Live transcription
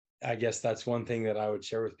I guess that's one thing that I would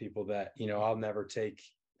share with people that, I'll never take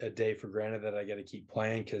a day for granted that I get to keep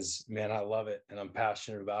playing because, man, I love it and I'm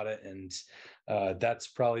passionate about it. And that's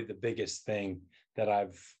probably the biggest thing that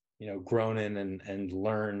I've, grown in and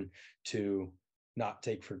learned to not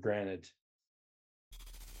take for granted.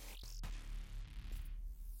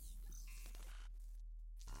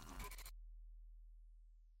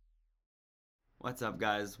 What's up,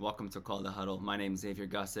 guys? Welcome to Call the Huddle. My name is Xavier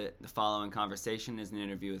Gusset. The following conversation is an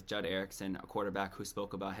interview with Judd Erickson, a quarterback who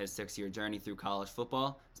spoke about his 6-year journey through college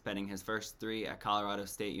football, spending his first 3 at Colorado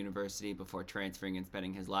State University before transferring and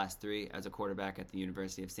spending his last 3 as a quarterback at the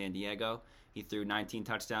University of San Diego. He threw 19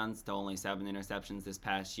 touchdowns to only 7 interceptions this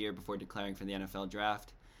past year before declaring for the NFL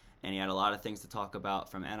draft. And he had a lot of things to talk about,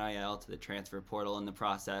 from NIL to the transfer portal in the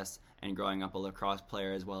process, and growing up a lacrosse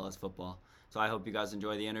player as well as football. So I hope you guys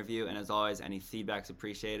enjoy the interview, and as always, any feedback's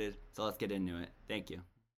appreciated. So let's get into it. Thank you.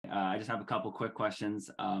 I just have a couple quick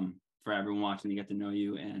questions for everyone watching to get to know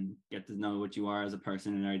you and get to know what you are as a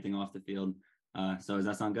person and everything off the field. So does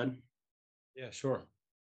that sound good? Yeah, sure.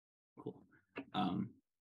 Cool.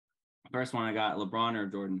 First one, I got LeBron or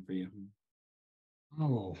Jordan for you.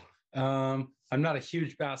 Oh, I'm not a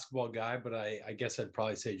huge basketball guy, but I guess I'd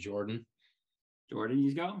probably say Jordan. Jordan,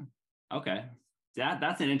 you go? Okay.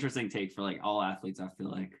 That's an interesting take for like all athletes, I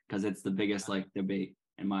feel like, because it's the biggest like debate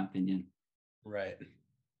in my opinion. Right.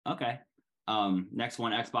 Okay. Next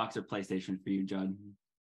one, Xbox or PlayStation for you, Judd?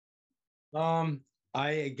 I'm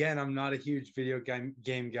not a huge video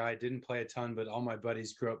game guy. Didn't play a ton, but all my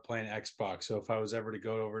buddies grew up playing Xbox. So if I was ever to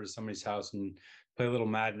go over to somebody's house and play a little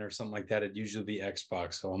Madden or something like that, it'd usually be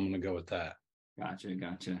Xbox. So I'm gonna go with that. Gotcha.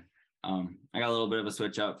 I got a little bit of a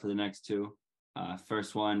switch up for the next two.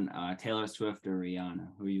 First one, Taylor Swift or Rihanna?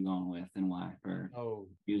 Who are you going with and why? For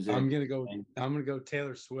music, I'm gonna go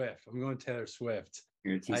Taylor Swift. I'm going Taylor Swift.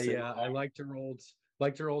 you're a T-Swift. I liked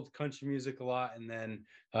her old country music a lot, and then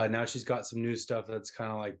now she's got some new stuff that's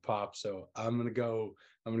kind of like pop. So I'm gonna go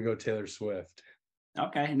Taylor Swift.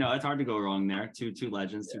 Okay, no, it's hard to go wrong there. Two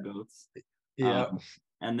legends, two goats. Yeah.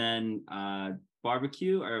 And then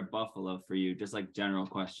barbecue or buffalo for you? Just like general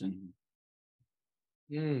question.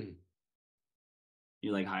 Mm.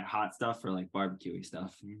 You like hot stuff or like barbecue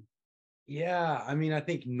stuff? Yeah, I mean, I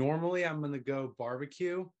think normally I'm gonna go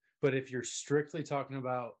barbecue, but if you're strictly talking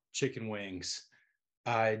about chicken wings,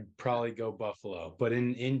 I'd probably go buffalo. But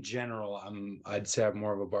in general, I'd say I'm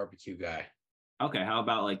more of a barbecue guy. Okay, how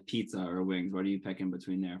about like pizza or wings? What are you picking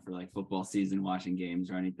between there for like football season, watching games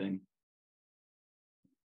or anything?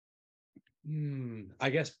 I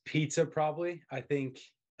guess pizza probably. I think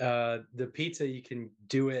the pizza you can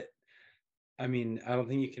do it. I mean, I don't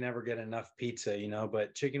think you can ever get enough pizza,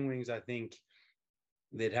 but chicken wings, I think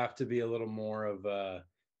they'd have to be a little more of an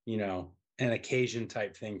occasion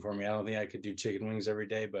type thing for me. I don't think I could do chicken wings every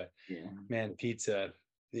day, but Yeah. man, pizza,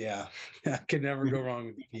 yeah, I could never go wrong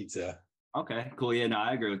with pizza. Okay, cool. Yeah, no,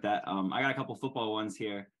 I agree with that. I got a couple football ones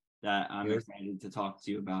here that I'm Good. excited to talk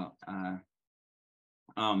to you about.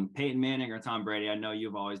 Peyton Manning or Tom Brady? I know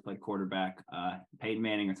you've always played quarterback. Peyton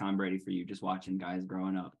Manning or Tom Brady for you, just watching guys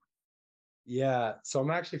growing up. Yeah, so I'm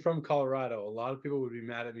actually from Colorado. A lot of people would be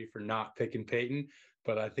mad at me for not picking Peyton,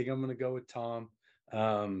 but I think I'm going to go with Tom.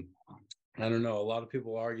 Um, I don't know. A lot of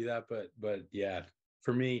people argue that, but yeah,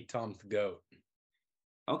 for me, Tom's the GOAT.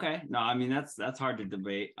 Okay, no, I mean that's hard to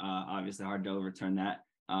debate. Obviously, hard to overturn that.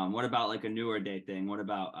 What about like a newer day thing? What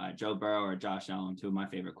about Joe Burrow or Josh Allen, two of my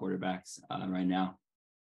favorite quarterbacks right now?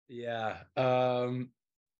 Yeah.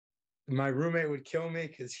 My roommate would kill me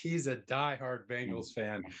because he's a diehard Bengals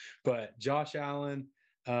fan. But Josh Allen,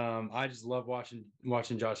 I just love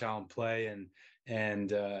watching Josh Allen play,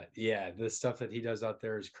 and yeah, the stuff that he does out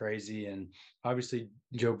there is crazy. And obviously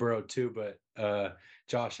Joe Burrow too, but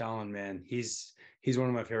Josh Allen, man, he's one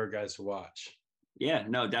of my favorite guys to watch. Yeah,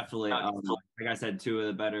 no, definitely. Like I said, two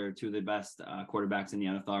of the best quarterbacks in the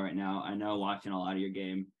NFL right now. I know watching a lot of your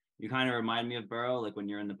game, you kind of remind me of Burrow, like when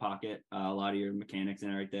you're in the pocket, a lot of your mechanics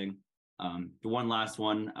and everything. The one last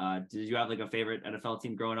one, did you have like a favorite NFL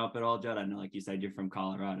team growing up at all, Judd? I know, like you said, you're from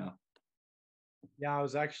Colorado. Yeah,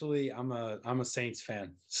 I'm a Saints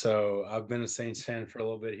fan. So I've been a Saints fan for a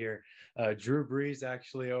little bit here. Drew Brees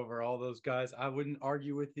actually over all those guys. I wouldn't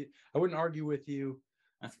argue with you. I wouldn't argue with you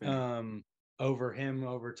That's fair. um over him,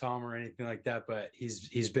 over Tom or anything like that, but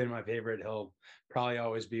he's been my favorite. He'll probably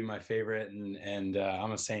always be my favorite, and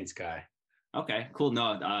I'm a Saints guy. Okay, cool.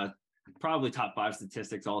 No, probably top 5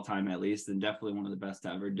 statistics all time at least, and definitely one of the best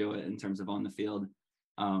to ever do it in terms of on the field.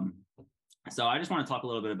 Um, so I just want to talk a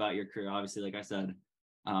little bit about your career. Obviously, like I said,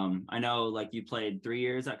 I know like you played 3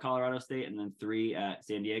 years at Colorado State and then 3 at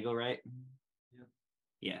San Diego, right? Yeah.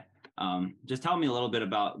 Yeah. Just tell me a little bit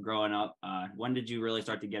about growing up. When did you really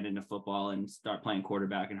start to get into football and start playing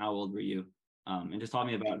quarterback, and how old were you? And just tell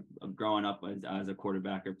me about growing up as a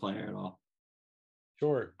quarterback or player at all.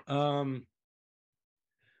 Sure.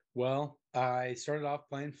 Well, I started off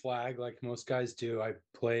playing flag like most guys do. I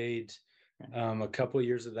played a couple of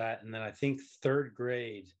years of that, and then I think third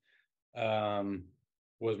grade um,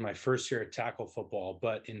 was my first year at tackle football.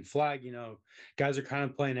 But in flag, guys are kind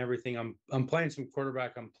of playing everything. I'm playing some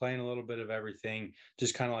quarterback. I'm playing a little bit of everything,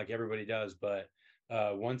 just kind of like everybody does. But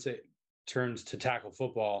once it turns to tackle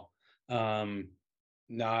football, no,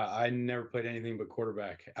 I never played anything but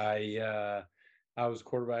quarterback. I was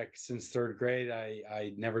quarterback since third grade.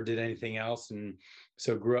 I never did anything else, and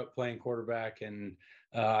so grew up playing quarterback, and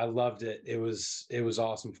I loved it. It was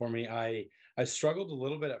awesome for me. I struggled a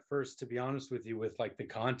little bit at first, to be honest with you, with like the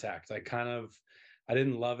contact. I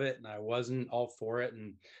didn't love it, and I wasn't all for it,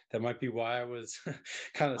 and that might be why I was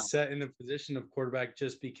kind of set in the position of quarterback,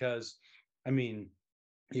 just because, I mean,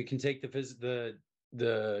 you can take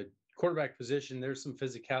the quarterback position. There's some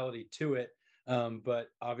physicality to it, but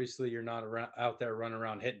obviously you're not out there running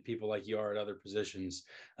around hitting people like you are at other positions.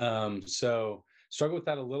 So struggle with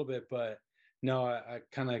that a little bit, but no, I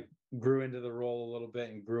kind of grew into the role a little bit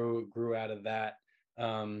and grew out of that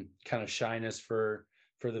kind of shyness for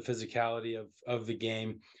the physicality of the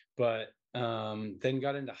game. But then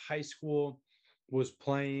got into high school, was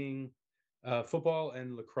playing football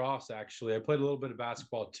and lacrosse. Actually, I played a little bit of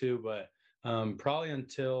basketball too, but probably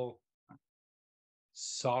until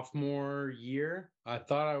sophomore year, I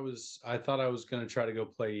thought I was going to try to go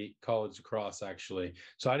play college lacrosse, actually.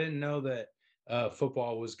 So I didn't know that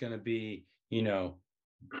football was going to be,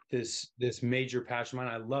 this major passion of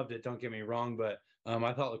mine. I loved it, don't get me wrong, but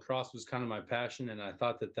I thought lacrosse was kind of my passion, and I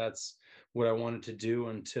thought that that's what I wanted to do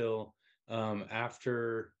until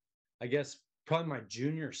after, I guess, probably my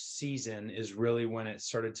junior season is really when it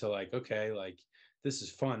started to, like, okay, like, this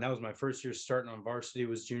is fun. That was my first year starting on varsity,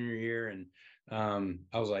 was junior year, and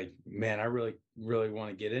I was like, man, I really, really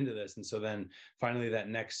want to get into this. And so then finally that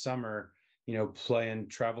next summer, playing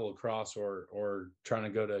travel lacrosse or trying to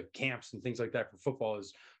go to camps and things like that for football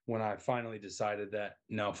is when I finally decided that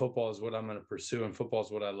no, football is what I'm going to pursue, and football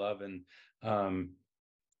is what I love. And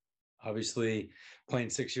obviously playing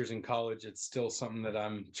 6 years in college, it's still something that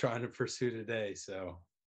I'm trying to pursue today. So.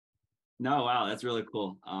 No, wow, that's really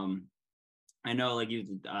cool. I know, like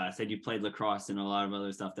you said, you played lacrosse and a lot of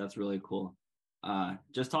other stuff. That's really cool.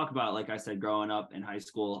 Just talk about, like I said, growing up in high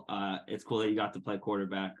school. It's cool that you got to play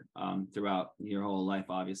quarterback throughout your whole life.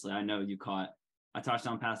 Obviously, I know you caught a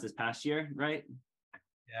touchdown pass this past year, right?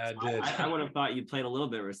 Yeah, I So did. I would have thought you played a little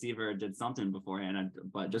bit receiver or did something beforehand,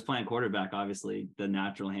 but just playing quarterback, obviously, the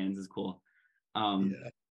natural hands is cool. Yeah.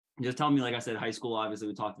 Just tell me, like I said, high school. Obviously,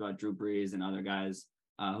 we talked about Drew Brees and other guys.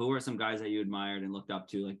 Who were some guys that you admired and looked up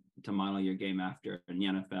to, like to model your game after in the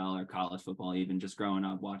NFL or college football, even just growing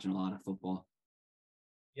up watching a lot of football?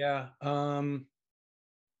 Yeah. I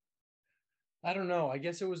don't know. I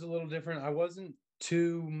guess it was a little different. I wasn't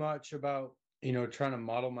too much about, trying to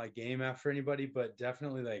model my game after anybody, but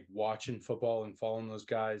definitely like watching football and following those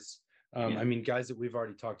guys. Yeah. I mean, guys that we've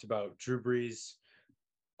already talked about, Drew Brees,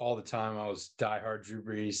 all the time. I was diehard Drew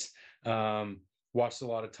Brees. Watched a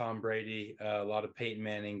lot of Tom Brady, a lot of Peyton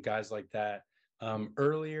Manning, guys like that.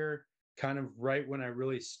 Earlier, kind of right when I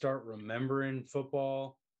really start remembering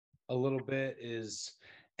football a little bit is,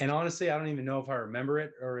 and honestly, I don't even know if I remember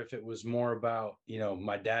it or if it was more about,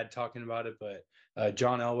 my dad talking about it, but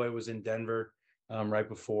John Elway was in Denver right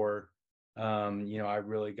before, I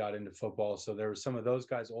really got into football. So there were some of those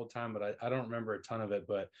guys old time, but I don't remember a ton of it.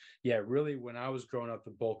 But yeah, really when I was growing up,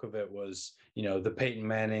 the bulk of it was, the Peyton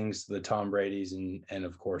Mannings, the Tom Brady's, and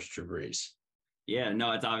of course, Drew Brees. Yeah,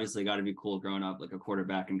 no, it's obviously got to be cool growing up like a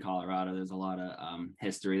quarterback in Colorado. There's a lot of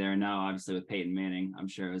history there now, obviously with Peyton Manning. I'm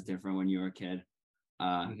sure it was different when you were a kid.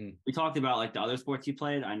 Mm-hmm. We talked about like the other sports you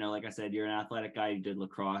played. I know, like I said, you're an athletic guy. You did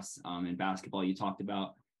lacrosse and basketball. You talked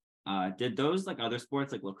about. Did those like other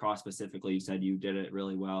sports, like lacrosse specifically? You said you did it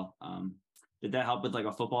really well. Did that help with like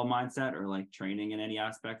a football mindset or like training in any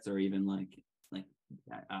aspects, or even like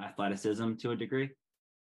athleticism to a degree?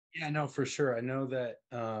 Yeah, no, for sure. I know that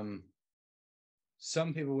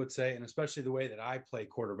some people would say, and especially the way that I play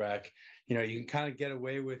quarterback, you can kind of get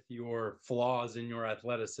away with your flaws in your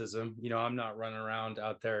athleticism. I'm not running around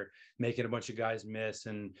out there making a bunch of guys miss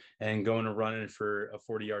and going to running for a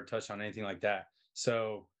 40-yard touchdown, anything like that.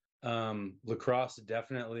 So lacrosse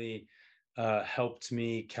definitely helped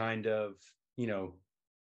me kind of,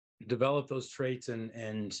 develop those traits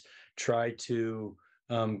and try to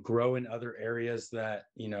grow in other areas that,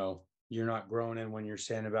 you're not growing in when you're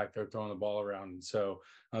standing back there throwing the ball around. And so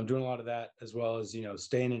I'm doing a lot of that, as well as,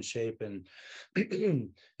 staying in shape and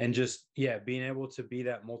and just, being able to be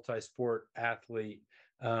that multi-sport athlete.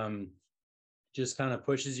 Just kind of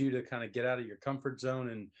pushes you to kind of get out of your comfort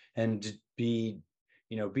zone and be,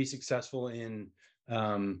 be successful in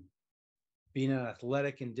being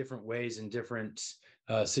athletic in different ways, in different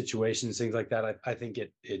situations, things like that. I think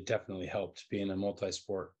it definitely helped being a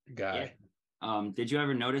multi-sport guy. Yeah. Did you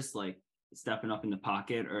ever notice like stepping up in the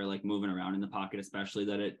pocket or like moving around in the pocket, especially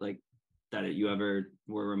you ever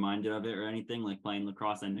were reminded of it or anything, like playing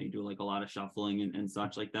lacrosse? I know you do like a lot of shuffling and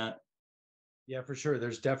such like that. Yeah, for sure.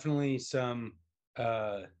 There's definitely some,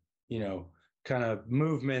 kind of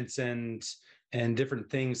movements and different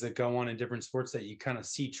things that go on in different sports that you kind of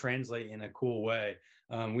see translate in a cool way.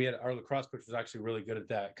 We had our lacrosse coach was actually really good at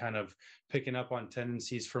that, kind of picking up on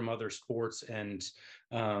tendencies from other sports and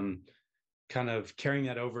kind of carrying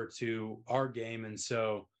that over to our game. And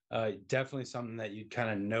so definitely something that you'd kind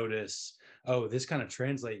of notice, oh, this kind of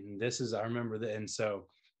translate, and this is, I remember that. And so,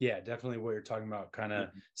 yeah, definitely what you're talking about, kind of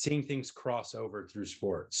seeing things cross over through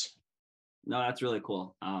sports. No, that's really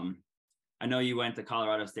cool. I know you went to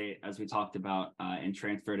Colorado State, as we talked about, and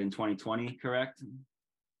transferred in 2020, correct?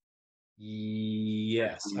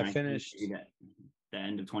 Yes, I finished the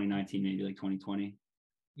end of 2019, maybe like 2020.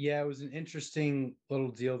 Yeah, it was an interesting little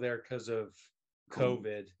deal there because of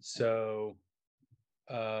COVID. So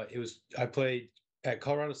I played at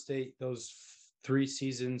Colorado State those 3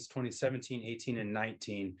 seasons, 2017, 18, and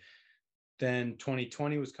 19. Then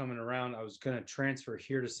 2020 was coming around. I was going to transfer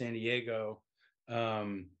here to San Diego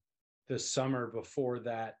the summer before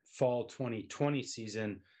that fall 2020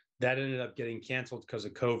 season. That ended up getting canceled because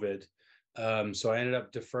of COVID. So I ended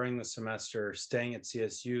up deferring the semester, staying at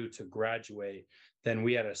CSU to graduate. Then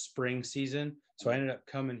we had a spring season. So I ended up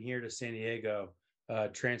coming here to San Diego,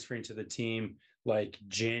 transferring to the team like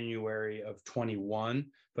January of 21.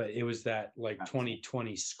 But it was that like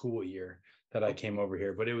 2020 school year that I came over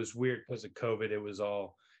here. But it was weird because of COVID. It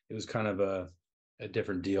was kind of a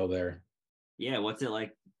different deal there. Yeah. What's it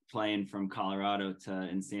like playing from Colorado to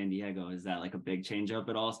in San Diego? Is that like a big change up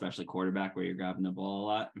at all, especially quarterback where you're grabbing the ball a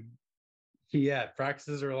lot? Yeah,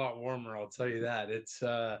 practices are a lot warmer, I'll tell you that. It's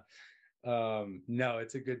no,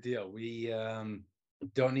 it's a good deal. We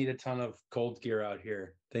don't need a ton of cold gear out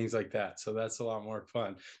here, things like that. So that's a lot more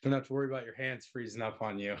fun. Don't have to worry about your hands freezing up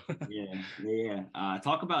on you. Yeah.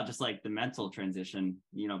 Talk about just like the mental transition,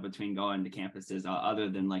 between going to campuses, other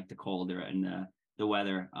than like the cold and the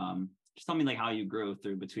weather. Just tell me like how you grew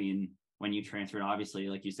through between when you transferred. Obviously,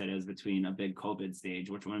 like you said, it was between a big COVID stage,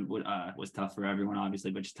 which one was tough for everyone,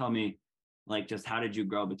 obviously. But just tell me, like, just how did you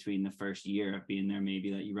grow between the first year of being there,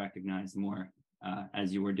 maybe that you recognized more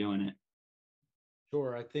as you were doing it?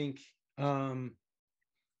 Sure. I think, I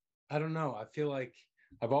don't know. I feel like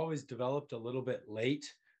I've always developed a little bit late.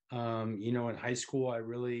 In high school,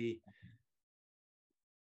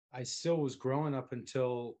 I still was growing up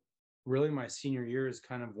until really my senior year is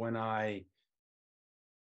kind of when I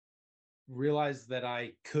realized that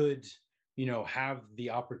I could, have the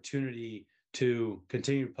opportunity to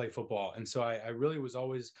continue to play football. And so I really was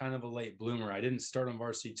always kind of a late bloomer. I didn't start on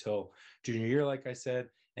varsity till junior year, like I said.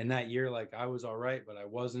 And that year, like I was all right, but I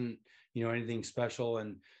wasn't, anything special.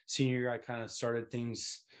 And senior year, I kind of started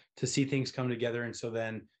to see things come together. And so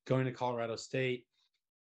then going to Colorado State,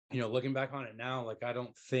 looking back on it now, like I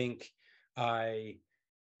don't think I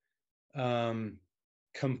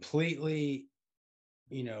completely,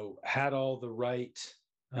 had all the right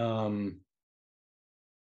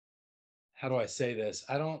how do I say this?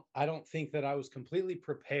 I don't think that I was completely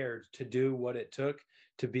prepared to do what it took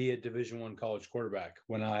to be a Division I college quarterback.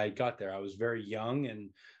 When I got there, I was very young,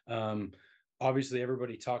 and obviously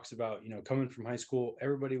everybody talks about, coming from high school,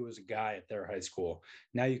 everybody was a guy at their high school.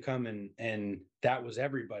 Now you come and that was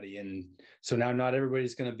everybody. And so now not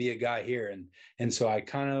everybody's going to be a guy here. And so I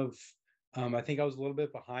kind of, I think I was a little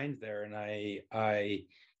bit behind there, and I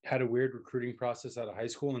had a weird recruiting process out of high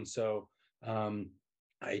school. And so,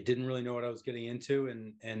 I didn't really know what I was getting into.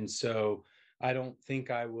 And so I don't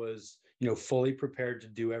think I was, fully prepared to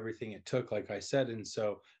do everything it took, like I said. And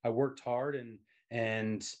so I worked hard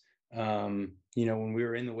and when we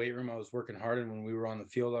were in the weight room, I was working hard. And when we were on the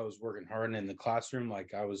field, I was working hard. And in the classroom,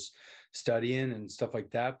 like I was studying and stuff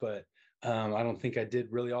like that. But I don't think I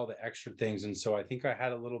did really all the extra things. And so I think I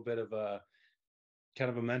had a little bit of a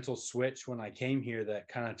kind of a mental switch when I came here that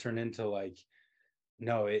kind of turned into like,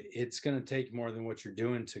 no, it's going to take more than what you're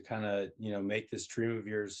doing to kind of, make this dream of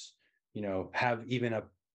yours, have even a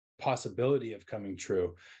possibility of coming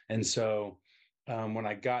true. And so when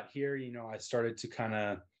I got here, I started to kind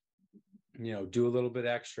of, do a little bit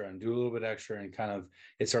extra and do a little bit extra, and kind of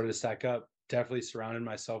it started to stack up. Definitely surrounded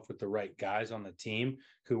myself with the right guys on the team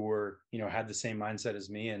who were, had the same mindset as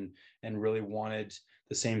me, and really wanted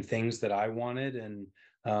the same things that I wanted. And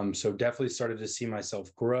so definitely started to see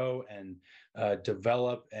myself grow and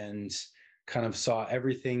develop, and kind of saw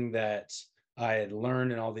everything that I had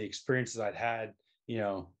learned and all the experiences I'd had,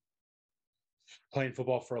 playing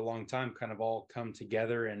football for a long time, kind of all come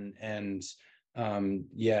together. And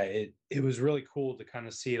yeah, it was really cool to kind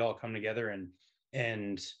of see it all come together,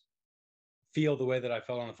 and feel the way that I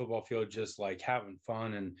felt on the football field, just like having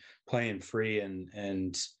fun and playing free,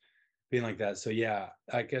 and being like that. So yeah,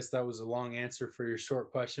 I guess that was a long answer for your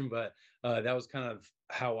short question, but that was kind of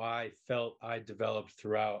how I felt I developed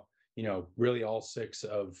throughout, really all 6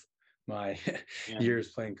 of my Yeah. years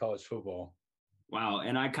playing college football. Wow.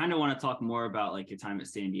 And I kind of want to talk more about like your time at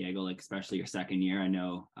San Diego, like especially your second year. I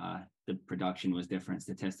know the production was different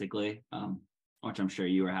statistically, which I'm sure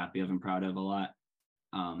you were happy of and proud of a lot.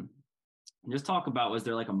 Just talk about, was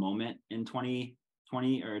there like a moment in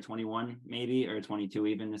 2020 or 21 maybe, or 22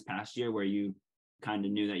 even this past year, where you kind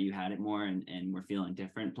of knew that you had it more and were feeling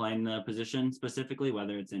different playing the position specifically,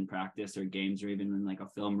 whether it's in practice or games or even in like a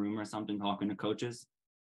film room or something, talking to coaches?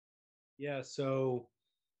 Yeah. So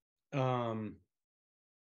the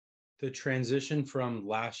transition from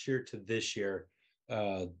last year to this year,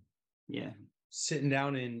 Yeah. sitting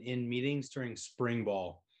down in meetings during spring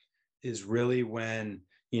ball is really when,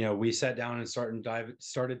 we sat down and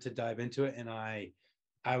started to dive into it. And I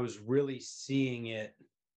was really seeing it,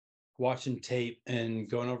 watching tape and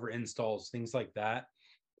going over installs, things like that.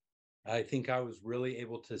 I think I was really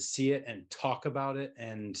able to see it and talk about it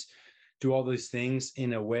and do all these things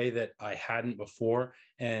in a way that I hadn't before.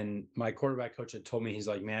 And my quarterback coach had told me, he's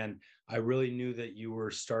like, man, I really knew that you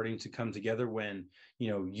were starting to come together when,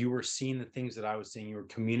 you were seeing the things that I was seeing, you were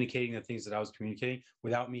communicating the things that I was communicating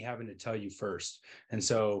without me having to tell you first. And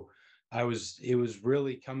so it was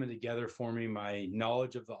really coming together for me, my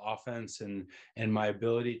knowledge of the offense, and my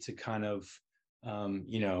ability to kind of,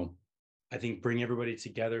 I think bring everybody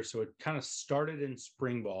together. So it kind of started in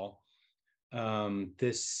spring ball,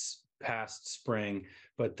 this past spring,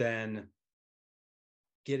 but then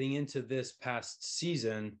getting into this past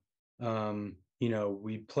season,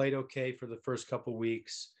 we played okay for the first couple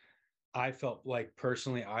weeks. I felt like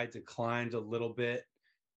personally I declined a little bit,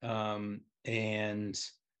 and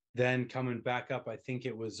then coming back up, I think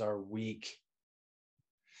it was I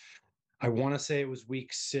want to say it was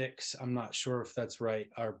week 6. I'm not sure if that's right.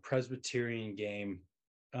 Our Presbyterian game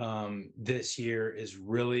this year is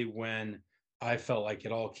really when I felt like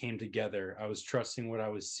it all came together. I was trusting what I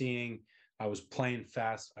was seeing. I was playing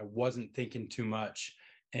fast. I wasn't thinking too much.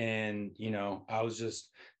 And, I was just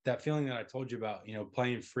that feeling that I told you about,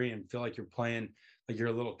 playing free and feel like you're playing like you're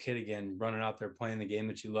a little kid again, running out there playing the game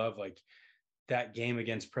that you love. Like that game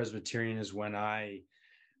against Presbyterian is when I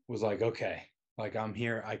was like, okay, like I'm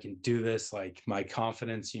here, I can do this. Like my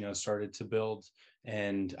confidence, started to build,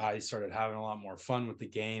 and I started having a lot more fun with the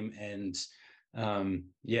game. And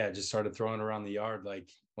yeah, just started throwing around the yard like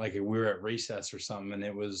we were at recess or something. And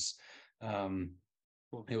it was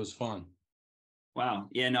fun. Wow.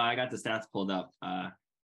 Yeah, no, I got the stats pulled up.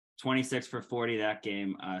 26 for 40 that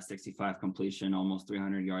game, 65 completion, almost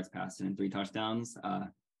 300 yards passing and 3 touchdowns.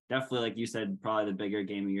 Definitely, like you said, probably the bigger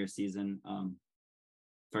game of your season,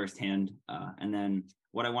 firsthand. And then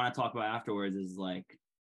what I want to talk about afterwards is like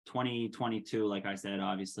 2022, like I said,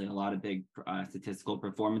 obviously a lot of big statistical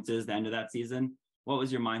performances the end of that season. What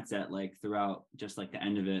was your mindset like throughout just like the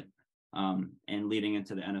end of it, and leading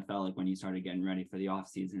into the NFL, like when you started getting ready for the off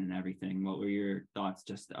season and everything? What were your thoughts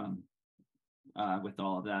just with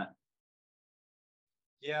all of that?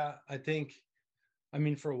 Yeah, I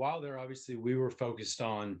mean, for a while there, obviously we were focused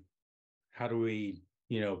on how do we,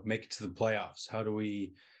 make it to the playoffs? How do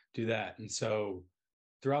we do that? And so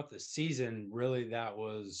throughout the season, really that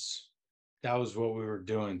was what we were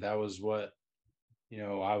doing. That was what,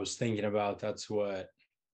 I was thinking about. That's what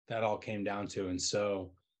that all came down to. And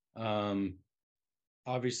so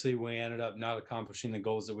obviously we ended up not accomplishing the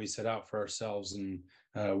goals that we set out for ourselves. And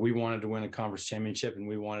we wanted to win a conference championship, and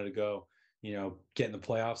we wanted to go, get in the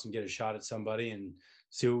playoffs and get a shot at somebody and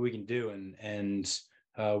see what we can do.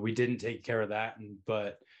 And we didn't take care of that.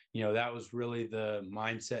 But, that was really the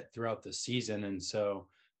mindset throughout the season. And so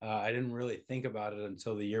I didn't really think about it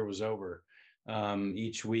until the year was over.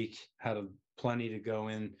 Each week had plenty to go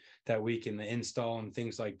in that week in the install and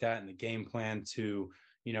things like that, and the game plan to,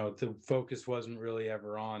 the focus wasn't really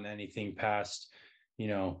ever on anything past,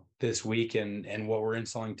 this week and what we're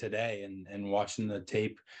installing today, and watching the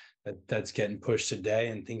tape that's getting pushed today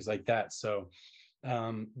and things like that. So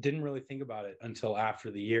didn't really think about it until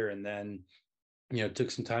after the year. And then,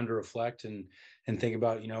 took some time to reflect and think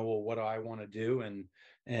about, well, what do I want to do? And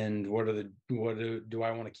do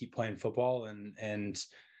I want to keep playing football? And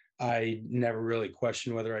I never really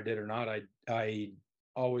questioned whether I did or not. I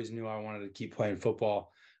always knew I wanted to keep playing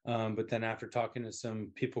football. But then after talking to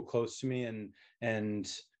some people close to me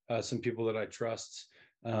and some people that I trust,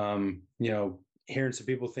 hearing some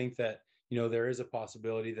people think that, there is a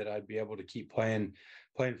possibility that I'd be able to keep playing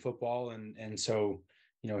football. And so,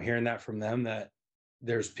 hearing that from them, that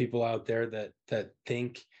there's people out there that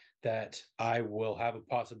think that I will have a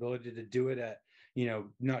possibility to do it at,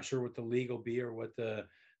 not sure what the league will be or what the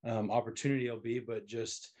opportunity will be, but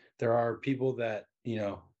just there are people that,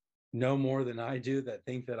 know more than I do, that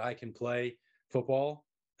think that I can play football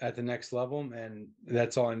at the next level. And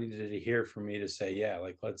that's all I needed to hear for me to say, yeah,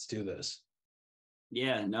 like, let's do this.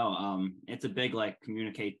 Yeah, no, it's a big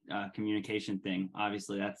communication thing.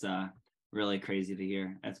 Obviously, that's really crazy to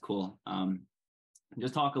hear. That's cool.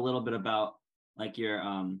 Just talk a little bit about like your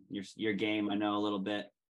game. I know a little bit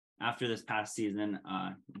after this past season.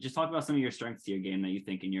 Just talk about some of your strengths to your game that you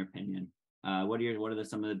think, in your opinion. What are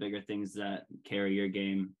some of the bigger things that carry your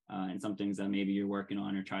game, and some things that maybe you're working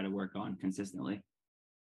on or try to work on consistently?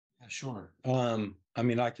 Yeah, sure. I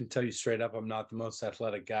mean, I can tell you straight up, I'm not the most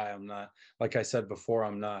athletic guy. I'm not, like I said before,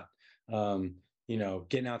 I'm not,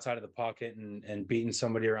 getting outside of the pocket and beating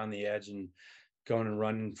somebody around the edge and going and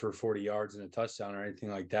running for 40 yards and a touchdown or anything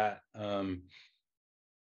like that.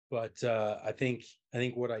 But I think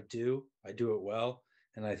what I do it well.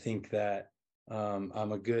 And I think that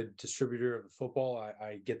I'm a good distributor of the football.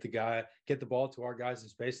 I get the ball to our guys in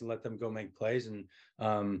space and let them go make plays. And,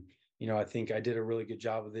 I think I did a really good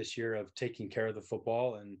job of this year of taking care of the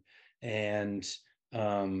football and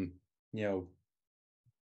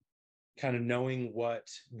kind of knowing what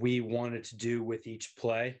we wanted to do with each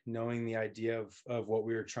play, knowing the idea of what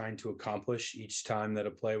we were trying to accomplish each time that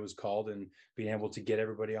a play was called, and being able to get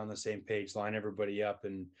everybody on the same page, line everybody up,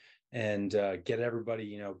 and get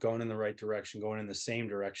everybody, going in the right direction, going in the same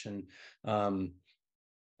direction. And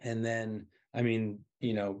then, I mean,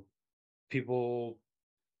 people,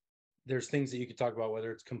 there's things that you could talk about,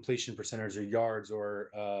 whether it's completion percentage or yards or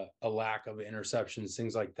a lack of interceptions,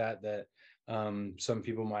 things like that some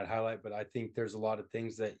people might highlight. But I think there's a lot of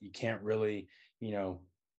things that you can't really,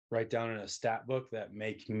 write down in a stat book that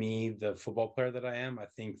make me the football player that I am. I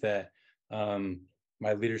think that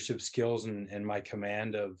my leadership skills and my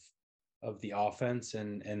command of the offense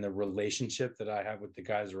and the relationship that I have with the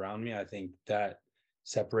guys around me, I think that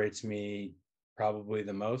separates me probably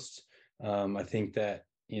the most. I think that,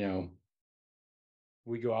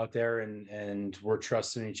 we go out there and we're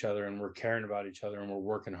trusting each other and we're caring about each other and we're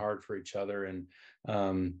working hard for each other. And,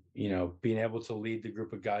 being able to lead the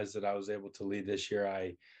group of guys that I was able to lead this year,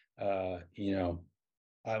 I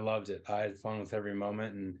loved it. I had fun with every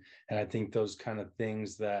moment. And I think those kind of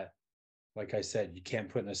things that, like I said, you can't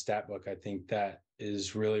put in a stat book. I think that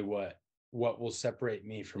is really what will separate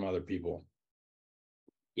me from other people.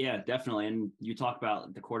 Yeah, definitely. And you talk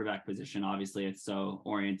about the quarterback position. Obviously, it's so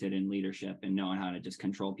oriented in leadership and knowing how to just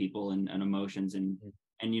control people and emotions and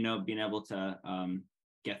being able to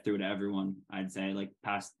get through to everyone. I'd say, like,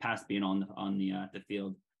 past being on the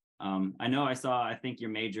field. I think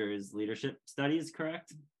your major is leadership studies,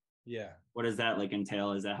 correct? Yeah. What does that like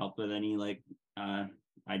entail? Does that help with any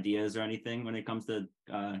ideas or anything when it comes to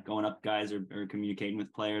going up guys or communicating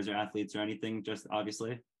with players or athletes or anything? Just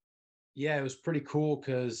obviously. Yeah, it was pretty cool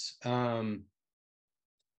because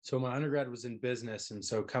so my undergrad was in business, and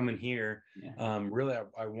so coming here, really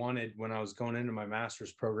I wanted, when I was going into my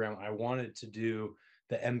master's program, I wanted to do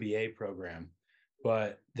the MBA program,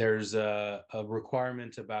 but there's a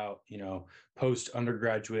requirement about post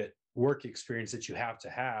undergraduate work experience that you have to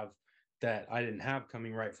have that I didn't have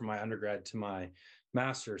coming right from my undergrad to my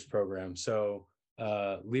master's program. So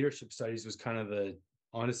leadership studies was kind of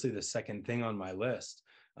honestly the second thing on my list.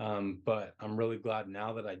 But I'm really glad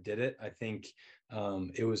now that I did it. I think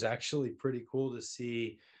it was actually pretty cool to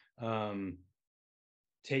see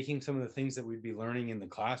taking some of the things that we'd be learning in the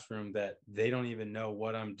classroom that they don't even know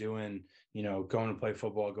what I'm doing, going to play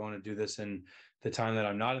football, going to do this in the time that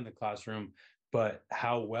I'm not in the classroom, but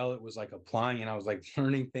how well it was like applying. And I was like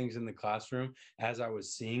learning things in the classroom as I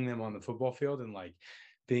was seeing them on the football field, and like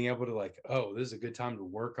being able to like, oh, this is a good time to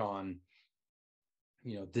work on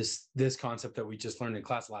this concept that we just learned in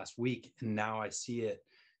class last week, and now I see it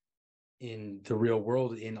in the real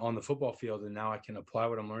world on the football field, and now I can apply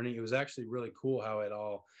what I'm learning. It was actually really cool how it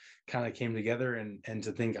all kind of came together, and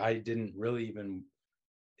to think I didn't really even,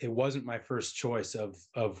 it wasn't my first choice of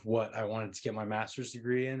what I wanted to get my master's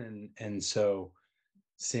degree in, and so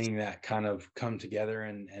seeing that kind of come together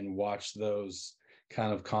and watch those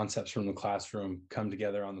kind of concepts from the classroom come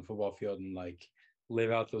together on the football field and like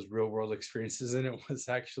live out those real world experiences. And it was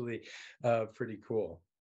actually pretty cool.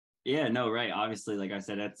 Yeah, no, right. Obviously, like I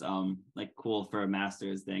said, it's like cool for a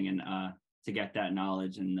master's thing and to get that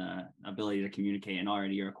knowledge and the ability to communicate. And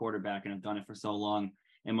already you're a quarterback and have done it for so long.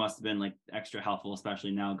 It must have been like extra helpful,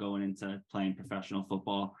 especially now going into playing professional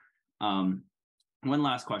football. One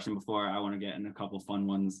last question before I want to get in a couple fun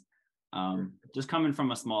ones. Just coming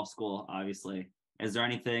from a small school, obviously, is there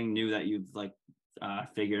anything new that you've like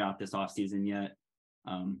figured out this off season yet?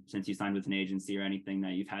 Since you signed with an agency, or anything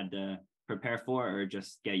that you've had to prepare for or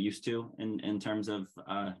just get used to in terms of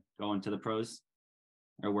going to the pros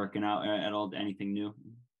or working out at all? Anything new?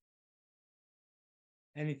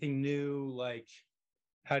 Anything new? Like,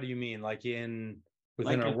 how do you mean? Like within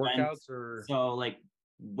Like our events? workouts or? So like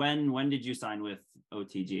when did you sign with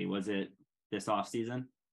OTG? Was it this off season?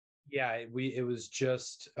 Yeah, it was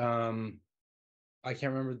just I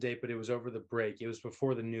can't remember the date, but it was over the break. It was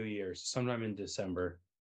before the New Year, sometime in December.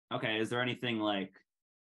 Okay. Is there anything like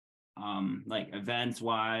events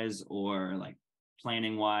wise or like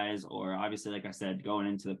planning wise, or obviously, like I said, going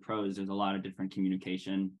into the pros, there's a lot of different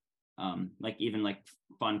communication, like even like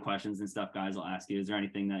fun questions and stuff guys will ask you. Is there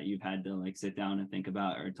anything that you've had to like sit down and think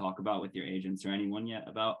about or talk about with your agents or anyone yet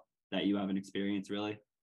about that you haven't experienced really?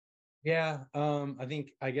 Yeah,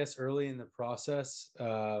 I guess early in the process,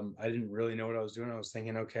 I didn't really know what I was doing. I was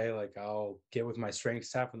thinking, okay, like I'll get with my strength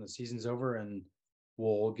staff when the season's over and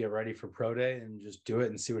we'll get ready for pro day and just do it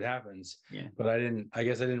and see what happens. Yeah. But I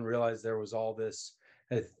guess I didn't realize there was all this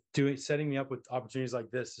setting me up with opportunities like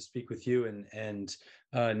this to speak with you and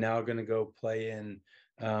now going to go play in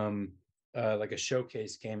like a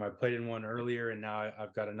showcase game. I played in one earlier and now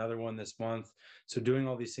I've got another one this month. So doing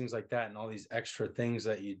all these things like that and all these extra things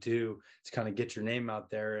that you do to kind of get your name out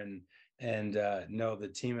there and no, the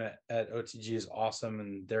team at OTG is awesome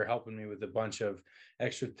and they're helping me with a bunch of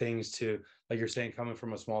extra things to, like you're saying, coming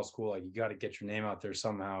from a small school, like you got to get your name out there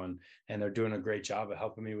somehow, and they're doing a great job of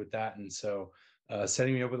helping me with that. And so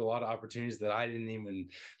setting me up with a lot of opportunities that I didn't even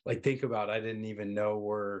like think about, I didn't even know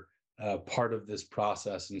were part of this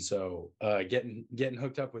process. And so getting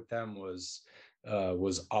hooked up with them was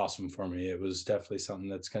awesome for me. It was definitely something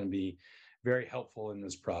that's going to be very helpful in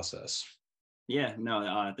this process. Yeah,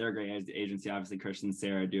 no, they're a great agency. Obviously, Christian and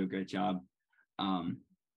Sarah do a great job. Um,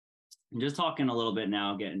 just talking a little bit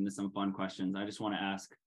now, getting into some fun questions. I just want to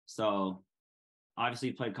ask. So, obviously,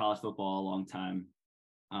 you played college football a long time.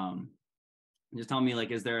 Just tell me,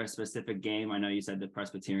 like, is there a specific game? I know you said the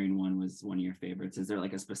Presbyterian one was one of your favorites. Is there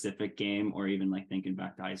like a specific game, or even like thinking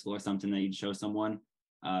back to high school or something that you'd show someone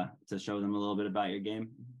to show them a little bit about your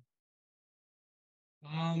game?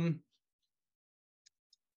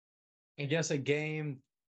 I guess a game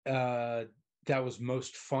that was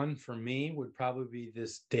most fun for me would probably be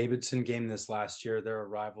this Davidson game this last year. They're a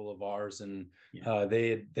rival of ours, and Yeah.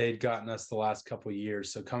 they'd gotten us the last couple of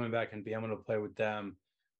years. So coming back and be able to play with them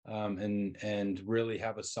and really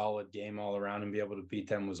have a solid game all around and be able to beat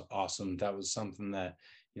them was awesome. That was something that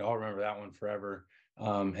I'll remember that one forever.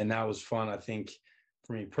 And that was fun. I think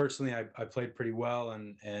for me personally, I played pretty well,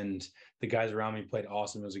 and the guys around me played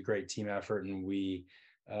awesome. It was a great team effort, and we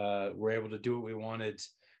were able to do what we wanted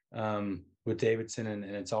with Davidson, and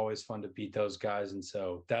it's always fun to beat those guys. And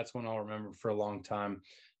so that's one I'll remember for a long time.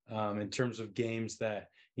 In terms of games that,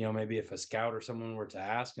 maybe if a scout or someone were to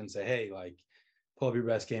ask and say, hey, like, pull up your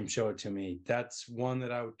best game, show it to me. That's one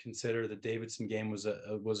that I would consider. The Davidson game was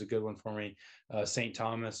a good one for me. St.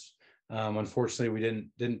 Thomas, unfortunately, we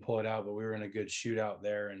didn't pull it out, but we were in a good shootout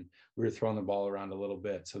there, and we were throwing the ball around a little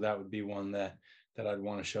bit. So that would be one that I'd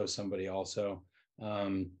want to show somebody also.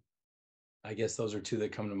 I guess those are two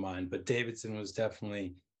that come to mind, but Davidson was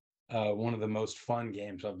definitely one of the most fun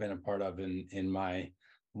games I've been a part of in my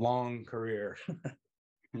long career.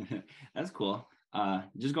 That's cool.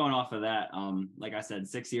 Just going off of that, like I said,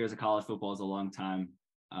 6 years of college football is a long time.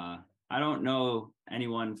 I don't know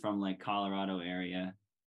anyone from like Colorado area,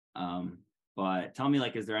 but tell me,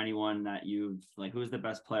 like, is there anyone that you've like, who's the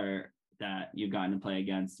best player that you've gotten to play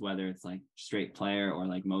against, whether it's like straight player or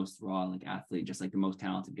like most raw, like athlete, just like the most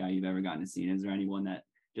talented guy you've ever gotten to see? Is there anyone that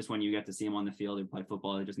just when you get to see him on the field or play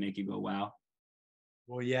football, they just make you go, wow?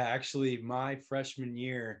 Well, yeah, actually, my freshman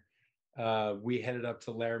year, we headed up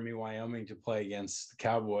to Laramie, Wyoming to play against the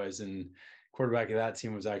Cowboys, and quarterback of that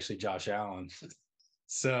team was actually Josh Allen.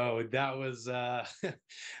 So that was that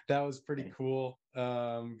was pretty cool.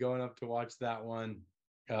 Going up to watch that one.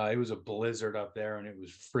 It was a blizzard up there and it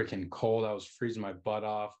was freaking cold. I was freezing my butt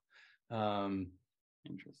off. Interesting.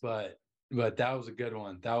 But but that was a good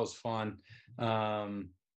one. That was fun.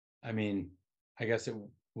 I mean, I guess it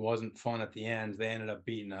wasn't fun at the end. They ended up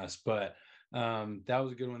beating us, but that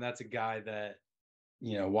was a good one. That's a guy that,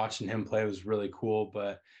 watching him play was really cool.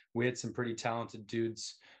 But we had some pretty talented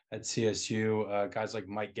dudes at CSU. Guys like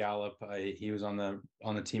Mike Gallup. He was on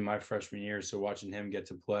the team my freshman year, so watching him get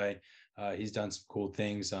to play, he's done some cool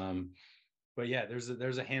things. But yeah,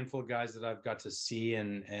 there's a handful of guys that I've got to see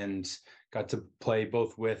and got to play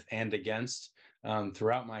both with and against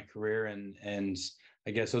throughout my career, and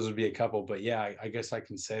I guess those would be a couple. But yeah, I guess I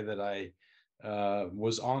can say that I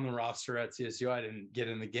was on the roster at CSU. I didn't get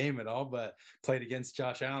in the game at all, but played against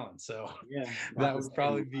Josh Allen. So Yeah, that'd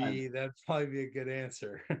probably be a good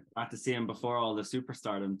answer. got to see him before all the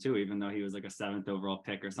superstardom too, even though he was like a 7th overall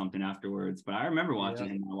pick or something afterwards. But I remember watching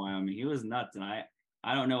him in Wyoming. He was nuts, and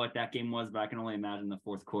I don't know what that game was, but I can only imagine the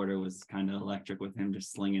fourth quarter was kind of electric with him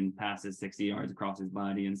just slinging passes 60 yards across his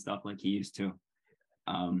body and stuff like he used to.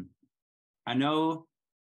 I know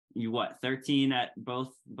you 13 at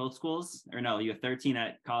both schools, or no, you have 13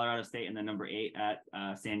 at Colorado State and then number 8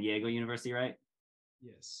 at San Diego University, right?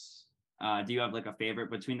 Yes. Do you have like a favorite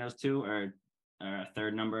between those two, or a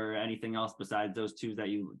third number, or anything else besides those two that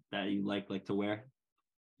you like to wear?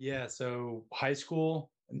 Yeah. So high school,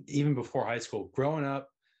 even before high school, growing up,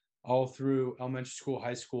 all through elementary school,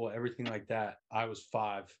 high school, everything like that, I was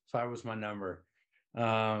 5. 5 was my number.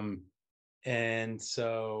 And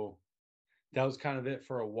so that was kind of it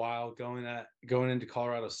for a while going into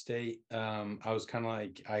Colorado State. I was kind of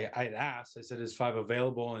like, I had asked, I said, is 5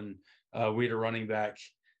 available? And we had a running back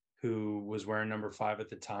who was wearing number 5 at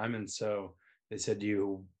the time. And so they said, do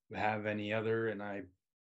you have any other? And I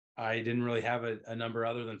didn't really have a number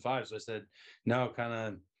other than 5. So I said, no, kind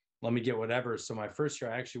of let me get whatever. So my first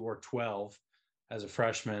year, I actually wore 12 as a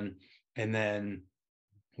freshman. And then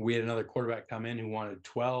we had another quarterback come in who wanted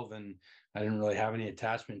 12, and I didn't really have any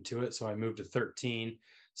attachment to it. So I moved to 13.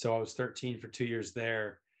 So I was 13 for 2 years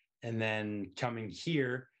there. And then coming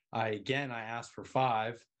here, I asked for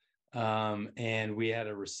 5. And we had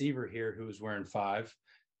a receiver here who was wearing 5.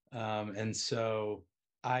 And so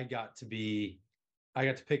I got to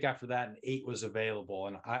pick after that, and 8 was available.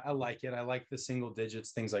 And I like it. I like the single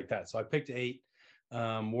digits, things like that. So I picked 8,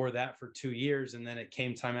 wore that for 2 years. And then it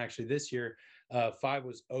came time actually this year, 5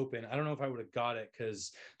 was open. I don't know if I would have got it,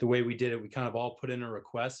 because the way we did it, we kind of all put in a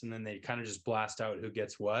request and then they kind of just blast out who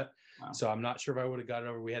gets what. Wow. So I'm not sure if I would have got it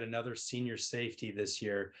over. We had another senior safety this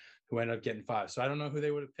year who ended up getting 5. So I don't know who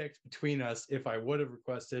they would have picked between us if I would have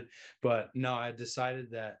requested. But no, I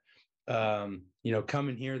decided that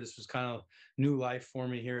coming here, this was kind of new life for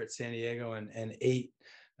me here at San Diego, and 8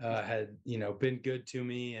 had been good to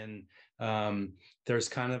me. And there's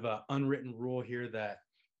kind of an unwritten rule here that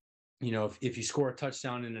if you score a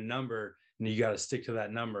touchdown in a number, you got to stick to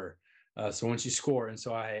that number. So once you score, and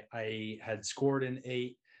so I had scored in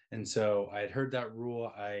 8, and so I had heard that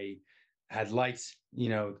rule. I had liked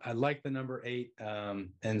the number 8,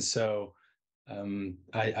 and so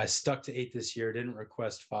I stuck to 8 this year. Didn't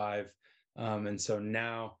request 5, and so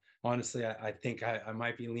now, honestly, I think I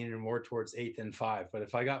might be leaning more towards 8 than 5. But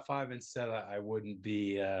if I got 5 instead, I wouldn't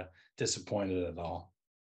be disappointed at all.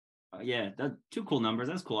 Yeah, that's 2 cool numbers.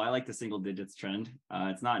 That's cool. I like the single digits trend.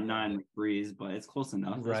 It's not 9 like Breeze, but it's close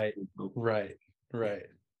enough. Right, cool. Right.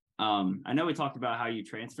 I know we talked about how you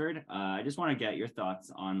transferred. I just want to get your thoughts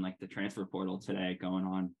on like the transfer portal today going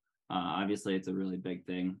on. Obviously, it's a really big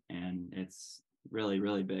thing, and it's really,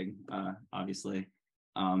 really big, obviously.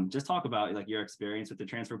 Just talk about like your experience with the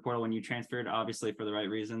transfer portal when you transferred, obviously for the right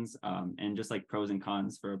reasons, and just like pros and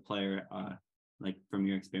cons for a player, like from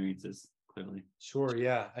your experiences, clearly. Sure.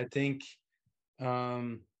 Yeah. I think,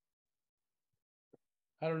 I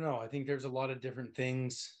don't know. I think there's a lot of different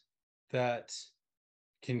things that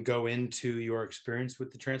can go into your experience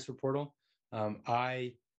with the transfer portal.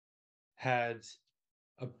 I had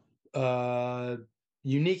a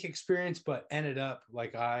unique experience, but ended up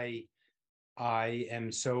like it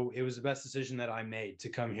was the best decision that I made to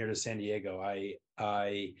come here to San Diego.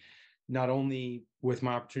 I not only with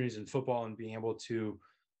my opportunities in football and being able to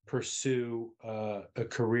pursue a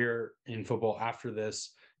career in football after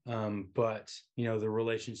this, but the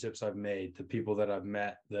relationships I've made, the people that I've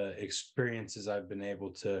met, the experiences I've been able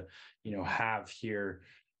to have here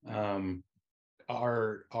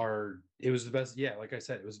it was the best. Yeah, like I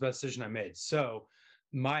said, it was the best decision I made. So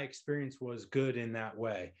my experience was good in that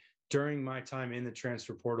way. During my time in the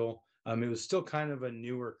transfer portal, it was still kind of a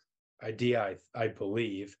newer idea, I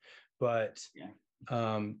believe, but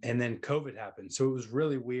and then COVID happened, so it was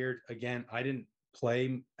really weird. Again, I didn't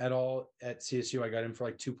play at all at CSU. I got in for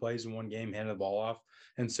like 2 plays in one game, handed the ball off,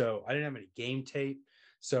 and so I didn't have any game tape.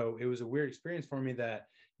 So it was a weird experience for me that,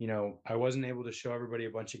 I wasn't able to show everybody a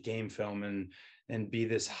bunch of game film and be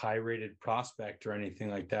this high rated prospect or anything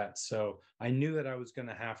like that. So I knew that I was going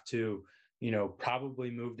to have to, probably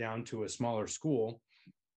move down to a smaller school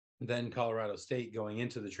than Colorado State going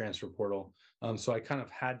into the transfer portal. So I kind of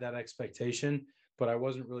had that expectation, but I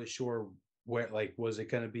wasn't really sure where, like, was it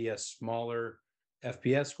going to be a smaller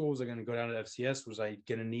FBS school? Was I going to go down to FCS? Was I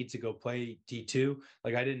going to need to go play D2?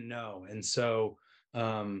 Like, I didn't know. And so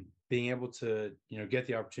being able to, get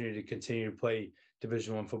the opportunity to continue to play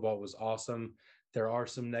Division I football was awesome. There are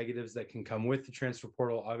some negatives that can come with the transfer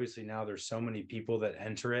portal. Obviously, now there's so many people that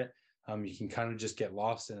enter it. You can kind of just get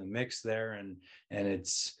lost in the mix there, and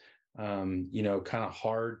it's kind of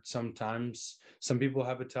hard sometimes. Some people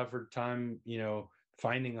have a tougher time,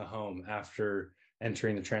 finding a home after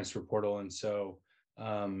entering the transfer portal, and so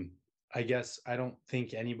I guess I don't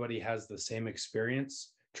think anybody has the same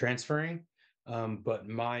experience transferring, but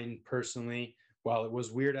mine personally, while it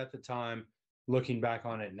was weird at the time, looking back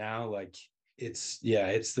on it now, like it's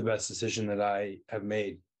the best decision that I have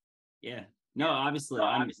made. Yeah. No, obviously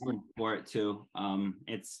I'm for it too.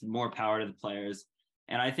 It's more power to the players.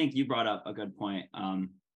 And I think you brought up a good point.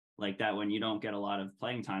 Like that when you don't get a lot of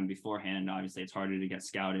playing time beforehand, obviously it's harder to get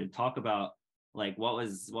scouted. Talk about like what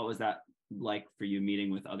was that like for you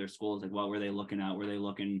meeting with other schools? Like what were they looking at? Were they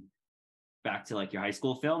looking back to like your high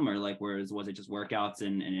school film, or like was it just workouts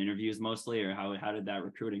and interviews mostly, or how did that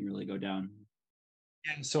recruiting really go down?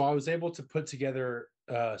 And so I was able to put together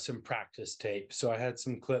some practice tape. So I had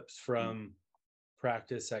some clips from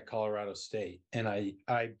practice at Colorado State, and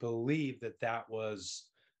I believe that was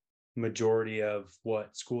majority of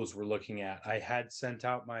what schools were looking at. I had sent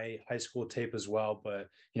out my high school tape as well, but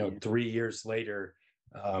 3 years later,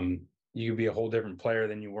 you could be a whole different player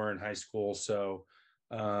than you were in high school. So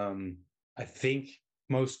I think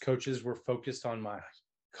most coaches were focused on my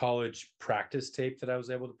college practice tape that I was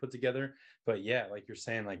able to put together. But yeah, like you're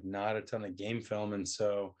saying, like not a ton of game film. And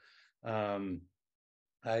so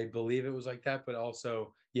I believe it was like that, but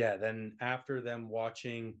also, yeah, then after them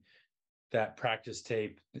watching that practice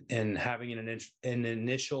tape and having an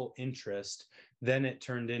initial interest, then it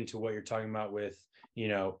turned into what you're talking about with,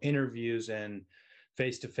 interviews and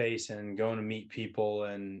face to face and going to meet people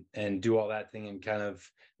and do all that thing and kind of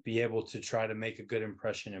be able to try to make a good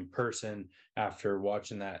impression in person after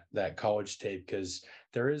watching that college tape, because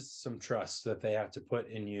there is some trust that they have to put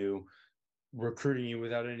in you recruiting you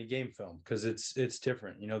without any game film, because it's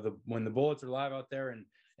different. When the bullets are live out there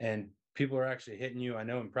and people are actually hitting you. I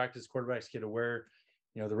know in practice quarterbacks get to wear,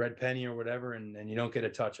 the red penny or whatever, and you don't get to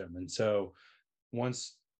touch them. And so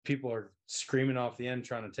once people are screaming off the end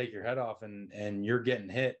trying to take your head off and you're getting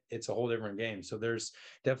hit, it's a whole different game. So there's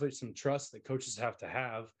definitely some trust that coaches have to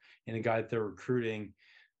have in a guy that they're recruiting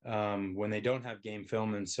when they don't have game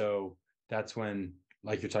film. And so that's when,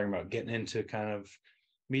 like you're talking about, getting into kind of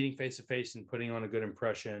meeting face to face and putting on a good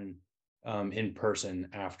impression in person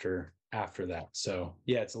after that. So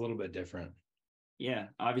yeah, it's a little bit different. Yeah,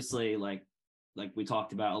 obviously, like we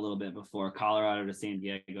talked about a little bit before, Colorado to San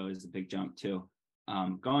Diego is a big jump too.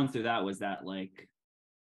 Going through that, was that like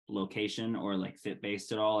location or like fit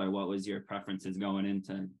based at all, or what was your preferences going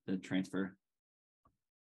into the transfer?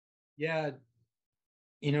 Yeah,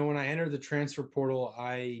 when I entered the transfer portal,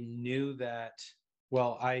 I knew that,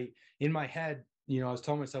 well, in my head, I was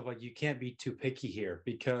telling myself, like, you can't be too picky here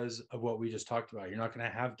because of what we just talked about. You're not going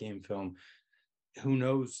to have game film. Who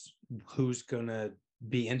knows who's going to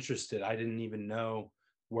be interested? I didn't even know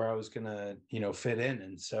where I was going to, fit in.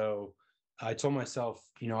 And so I told myself,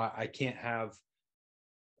 I can't have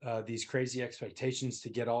these crazy expectations to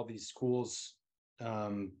get all these schools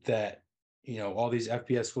that, all these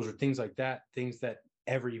FBS schools or things like that, things that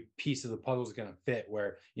every piece of the puzzle is going to fit,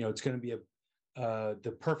 where, it's going to be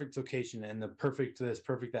the perfect location and the perfect this,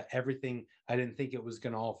 perfect that, everything. I didn't think it was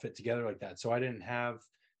going to all fit together like that. So I didn't have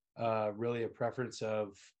really a preference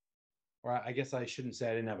of, or I guess I shouldn't say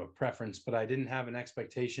I didn't have a preference, but I didn't have an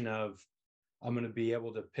expectation of I'm going to be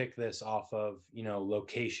able to pick this off of,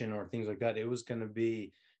 location or things like that. It was going to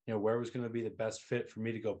be, where was going to be the best fit for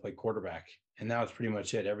me to go play quarterback. And that was pretty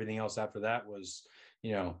much it. Everything else after that was,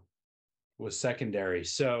 was secondary.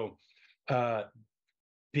 So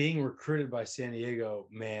being recruited by San Diego,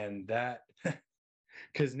 man, that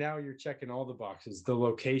because now you're checking all the boxes, the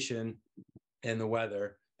location and the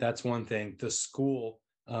weather. That's one thing. The school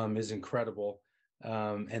is incredible.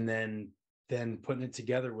 And then putting it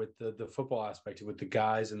together with the football aspect, with the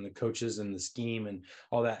guys and the coaches and the scheme and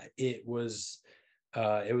all that, it was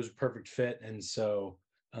a perfect fit. And so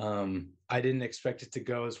I didn't expect it to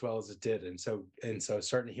go as well as it did. And so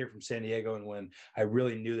starting to hear from San Diego, and when I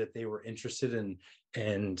really knew that they were interested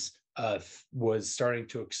and was starting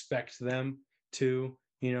to expect them to,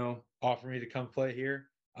 offer me to come play here,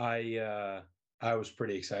 I was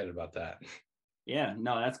pretty excited about that. Yeah,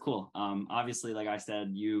 no, that's cool. Obviously, like I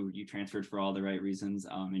said, you transferred for all the right reasons.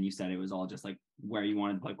 And you said it was all just like where you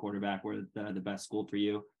wanted to play quarterback, where the best school for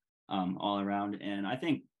you, all around. And I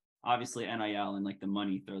think obviously NIL and like the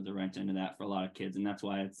money throws a wrench into that for a lot of kids, and that's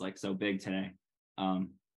why it's like so big today.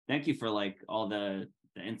 Thank you for like all the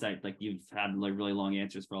insight. Like you've had like really long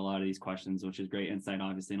answers for a lot of these questions, which is great insight,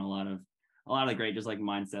 obviously, and a lot of great just like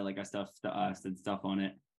mindset, like I said stuff on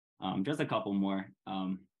it. Just a couple more.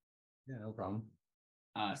 Yeah, no problem.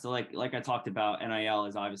 So like I talked about, NIL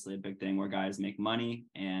is obviously a big thing where guys make money,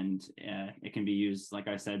 and it can be used, like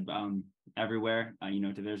I said, everywhere.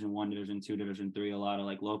 Division 1, Division 2, Division 3. A lot of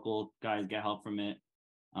like local guys get help from it.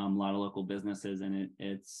 A lot of local businesses, and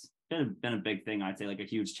it's been a big thing. I'd say like a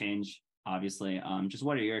huge change. Obviously, just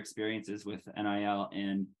what are your experiences with NIL,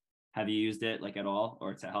 and have you used it like at all,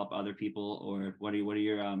 or to help other people, or what are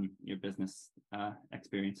your business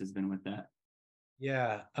experiences been with that?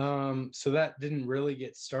 Yeah. So that didn't really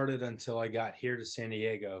get started until I got here to San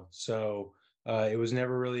Diego. So it was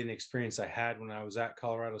never really an experience I had when I was at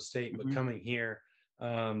Colorado State, but coming here,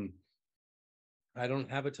 I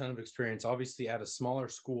don't have a ton of experience, obviously at a smaller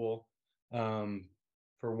school,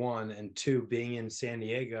 for one, and two, being in San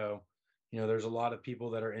Diego, there's a lot of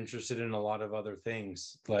people that are interested in a lot of other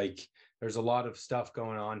things. Like there's a lot of stuff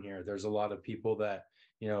going on here. There's a lot of people that,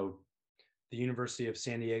 the University of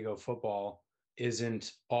San Diego football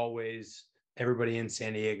isn't always everybody in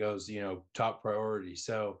San Diego's, top priority.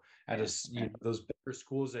 So at those bigger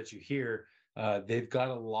schools that you hear, they've got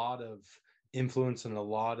a lot of influence and a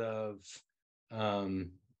lot of,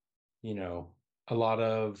 um, a lot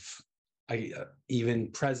of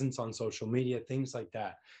even presence on social media, things like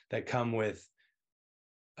that, that come with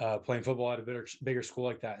playing football at a bigger school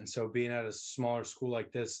like that. And so being at a smaller school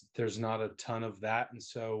like this, there's not a ton of that. And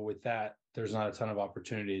so with that, there's not a ton of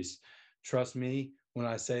opportunities. Trust me when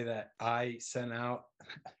I say that I sent out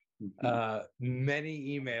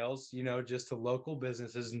many emails, just to local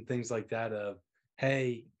businesses and things like that of,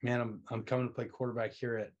 hey, man, I'm coming to play quarterback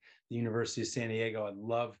here at the University of San Diego. I'd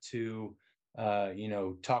love to,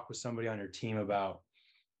 talk with somebody on your team about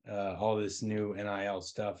all this new NIL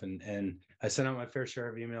stuff. And I sent out my fair share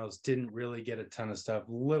of emails, didn't really get a ton of stuff,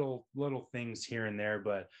 little things here and there,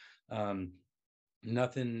 but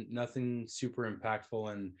nothing super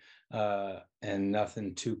impactful, and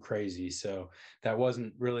nothing too crazy. So that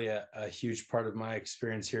wasn't really a huge part of my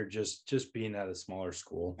experience here, just being at a smaller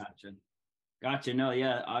school. Gotcha. No,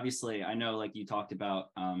 yeah, obviously I know like you talked about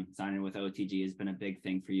signing with OTG has been a big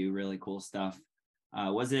thing for you. Really cool stuff.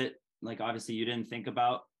 Was it like, obviously you didn't think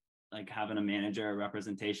about like having a manager or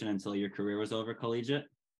representation until your career was over collegiate?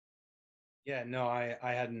 Yeah, no, I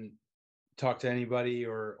hadn't talked to anybody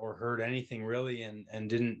or heard anything really, and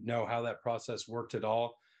didn't know how that process worked at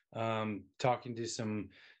all. Talking to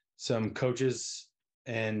some coaches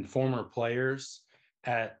and former players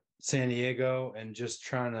at San Diego, and just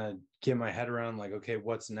trying to get my head around like, okay,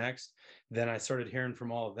 what's next? Then I started hearing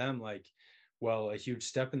from all of them like, well, a huge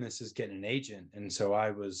step in this is getting an agent. And so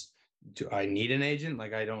do I need an agent?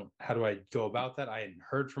 Like, how do I go about that? I hadn't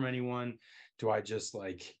heard from anyone. Do I just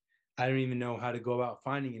like, I don't even know how to go about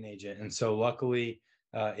finding an agent. And so luckily,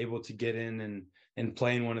 able to get in and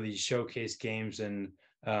play in one of these showcase games. And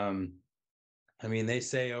I mean, they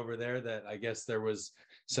say over there that I guess there was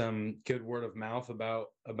some good word of mouth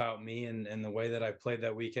about me and the way that I played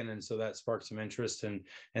that weekend. And so that sparked some interest,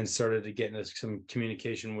 and started to get into some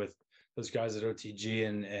communication with those guys at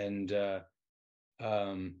OTG,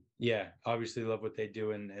 yeah, obviously love what they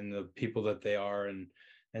do, and the people that they are.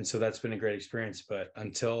 And so that's been a great experience. But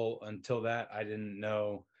until that, I didn't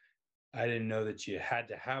know that you had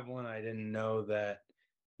to have one. I didn't know that,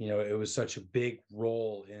 it was such a big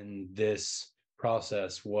role in this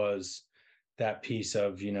process, was that piece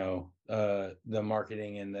of, the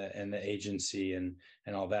marketing and the agency and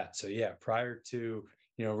all that. So yeah, prior to,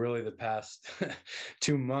 really the past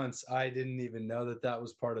 2 months, I didn't even know that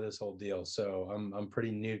was part of this whole deal. So I'm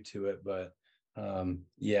pretty new to it, but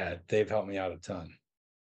yeah, they've helped me out a ton.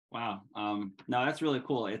 Wow. No, that's really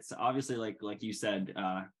cool. It's obviously like you said,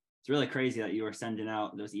 it's really crazy that you were sending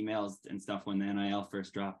out those emails and stuff when the NIL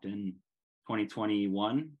first dropped in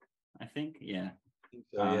 2021, I think. Yeah.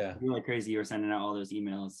 So yeah, really crazy you were sending out all those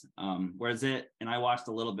emails. And I watched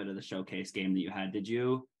a little bit of the showcase game that you had.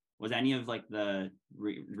 was any of like the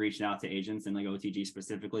reaching out to agents and like OTG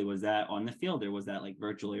specifically, was that on the field, or was that like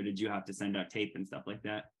virtually, or did you have to send out tape and stuff like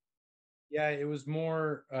that? Yeah, it was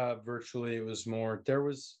more virtually. It was more, there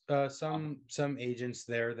was some agents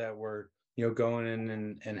there that were, going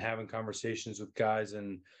in and having conversations with guys,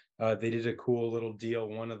 and they did a cool little deal.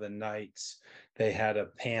 One of the nights they had a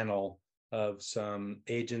panel of some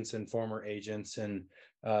agents and former agents, and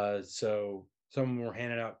so some of them were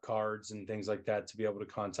handing out cards and things like that to be able to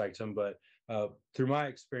contact them. But through my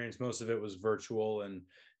experience, most of it was virtual,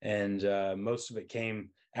 and most of it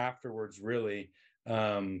came afterwards, really.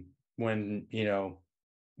 When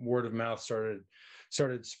word of mouth started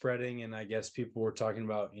spreading, and I guess people were talking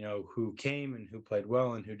about who came and who played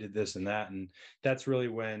well and who did this and that, and that's really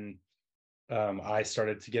when I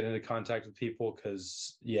started to get into contact with people,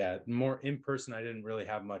 because more in person I didn't really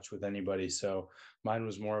have much with anybody, so mine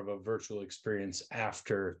was more of a virtual experience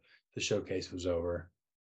after the showcase was over.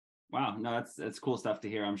 Wow, no, that's cool stuff to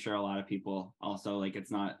hear. I'm sure a lot of people also, like,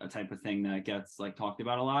 it's not a type of thing that gets like talked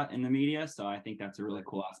about a lot in the media. So I think that's a really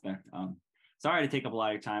cool aspect. Sorry to take up a lot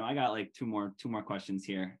of your time. I got like two more questions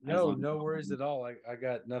here. No worries at all. I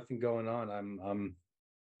got nothing going on.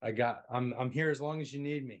 I'm here as long as you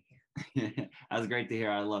need me. That was great to hear.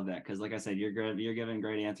 I love that, because like I said, you're good. You're giving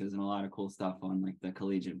great answers and a lot of cool stuff on like the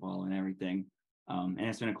collegiate ball and everything. And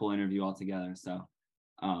it's been a cool interview altogether. So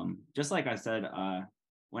just like I said,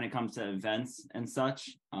 when it comes to events and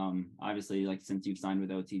such, obviously, like, since you've signed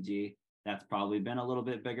with OTG, that's probably been a little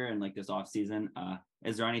bit bigger in like this off season.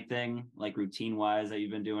 Is there anything like routine wise that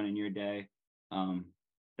you've been doing in your day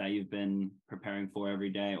that you've been preparing for every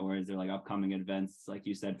day, or is there like upcoming events, like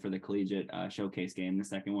you said, for the collegiate showcase game, the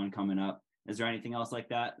second one coming up? Is there anything else like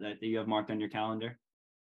that you have marked on your calendar?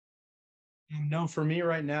 No, for me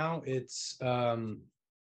right now, it's really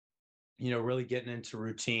getting into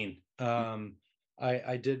routine.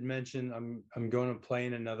 I did mention I'm going to play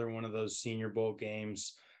in another one of those Senior Bowl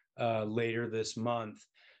games later this month,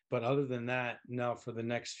 but other than that, no, for the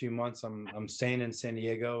next few months I'm staying in San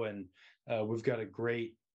Diego, and we've got a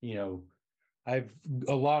great, I've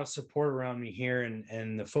a lot of support around me here,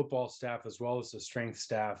 and the football staff as well as the strength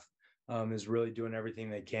staff is really doing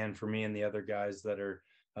everything they can for me and the other guys that are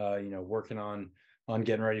working on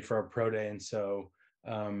getting ready for our pro day. And so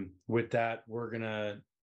with that,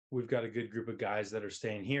 we've got a good group of guys that are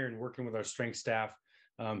staying here and working with our strength staff.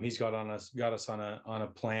 He's got us on a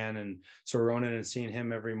plan, and so we're going in and seeing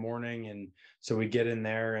him every morning. And so we get in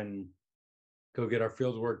there and go get our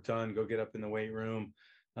field work done, go get up in the weight room.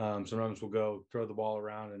 Sometimes we'll go throw the ball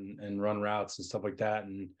around and run routes and stuff like that.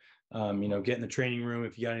 And get in the training room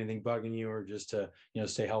if you got anything bugging you, or just to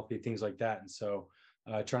stay healthy, things like that. And so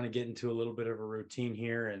trying to get into a little bit of a routine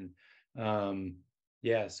here. And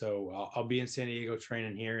so I'll be in San Diego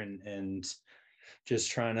training here, and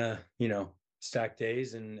just trying to stack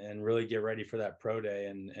days and really get ready for that pro day,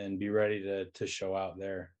 and be ready to show out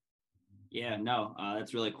there. Yeah, no,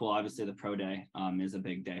 that's really cool. Obviously, the pro day is a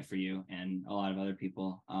big day for you and a lot of other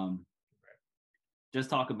people. Just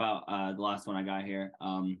talk about the last one I got here.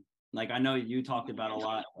 Like, I know you talked about a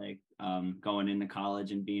lot, like going into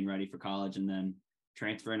college and being ready for college, and then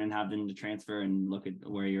transferring and having to transfer and look at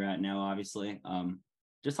where you're at now, obviously.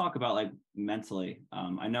 Just talk about like mentally.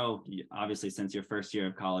 I know obviously since your first year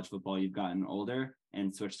of college football, you've gotten older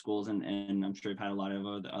and switched schools, and I'm sure you've had a lot of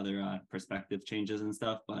other perspective changes and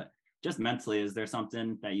stuff, but just mentally, is there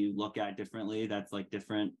something that you look at differently that's like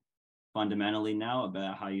different fundamentally now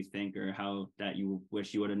about how you think, or how that you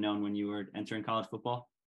wish you would have known when you were entering college football?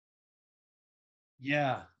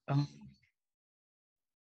 Yeah. I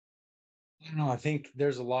don't know. I think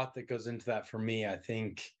there's a lot that goes into that for me.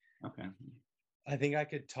 Okay. I think I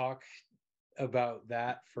could talk about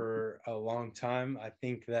that for a long time. I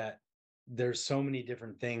think that there's so many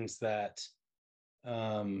different things that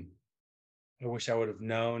I wish I would have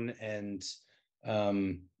known, and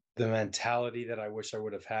the mentality that I wish I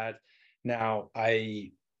would have had. Now,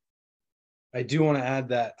 I do want to add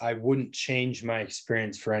that I wouldn't change my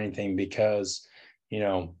experience for anything, because,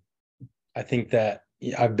 I think that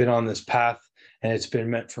I've been on this path, and it's been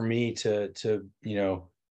meant for me to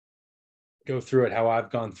go through it how I've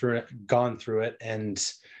gone through it.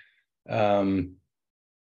 And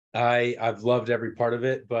I've loved every part of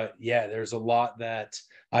it, but yeah, there's a lot that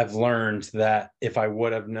I've learned that if I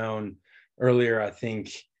would have known earlier, I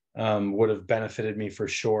think would have benefited me for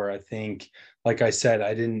sure. I think, like I said,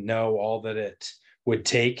 I didn't know all that it would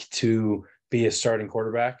take to be a starting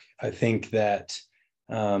quarterback. I think that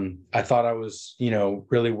I thought I was,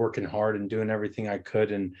 really working hard and doing everything I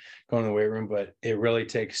could and going to the weight room, but it really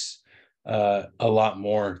takes a lot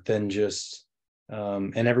more than just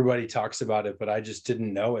And everybody talks about it, but I just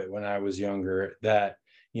didn't know it when I was younger, that,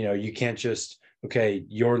 you can't just, okay,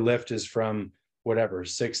 your lift is from whatever,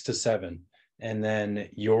 6 to 7. And then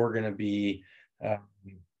you're going to be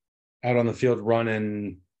out on the field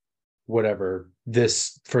running whatever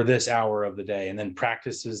for this hour of the day. And then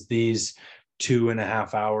practices these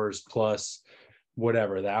 2.5 hours plus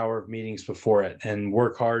whatever, the hour of meetings before it, and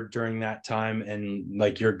work hard during that time. And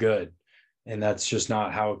like, you're good. And that's just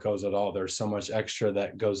not how it goes at all. There's so much extra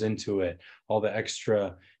that goes into it, all the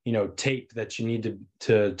extra, tape that you need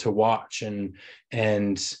to watch, and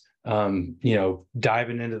diving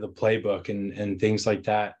into the playbook and things like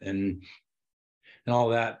that, and all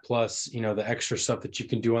that, plus the extra stuff that you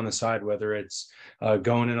can do on the side, whether it's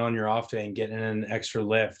going in on your off day and getting in an extra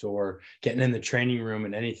lift, or getting in the training room,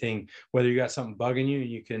 and anything, whether you got something bugging you,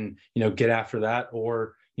 you can get after that,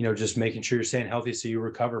 or just making sure you're staying healthy so you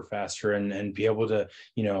recover faster and be able to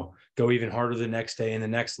go even harder the next day in the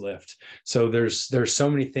next lift. So there's so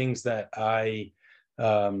many things that I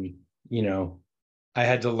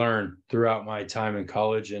had to learn throughout my time in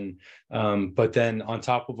college. And but then on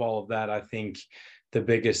top of all of that, I think the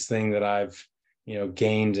biggest thing that I've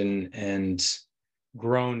gained and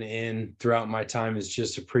grown in throughout my time is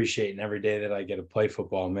just appreciating every day that I get to play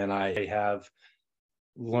football. Man, I have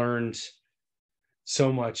learned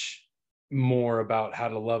so much more about how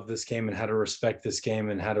to love this game and how to respect this game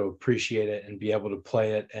and how to appreciate it and be able to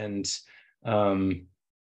play it. And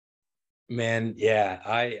man, yeah,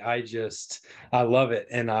 I love it,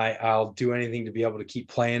 and I'll do anything to be able to keep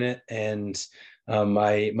playing it. And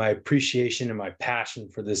my appreciation and my passion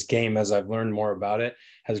for this game, as I've learned more about it,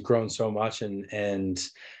 has grown so much. And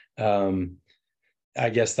I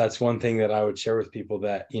guess that's one thing that I would share with people,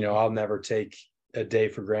 that I'll never take a day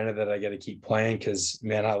for granted that I get to keep playing, because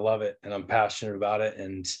man, I love it and I'm passionate about it.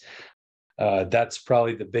 And that's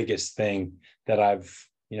probably the biggest thing that I've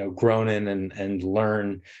grown in and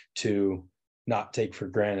learn to not take for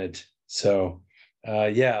granted. So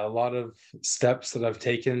a lot of steps that I've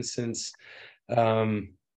taken since I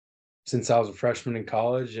was a freshman in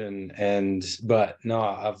college, but no,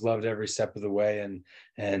 I've loved every step of the way,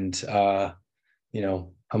 and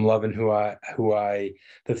I'm loving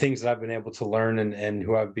the things that I've been able to learn, and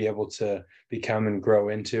who I've been able to become and grow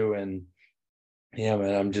into. And yeah,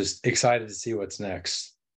 man, I'm just excited to see what's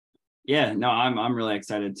next. Yeah, no, I'm really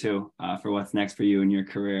excited too for what's next for you in your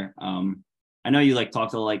career. I know you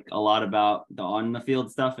talked a lot about the on the field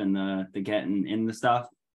stuff and the getting in the stuff.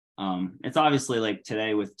 It's obviously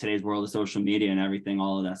today, with today's world of social media and everything,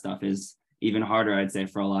 all of that stuff is even harder, I'd say,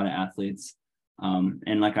 for a lot of athletes.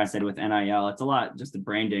 And like I said, with NIL, it's a lot just the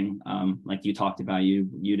branding. Like you talked about, you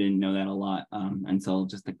didn't know that a lot until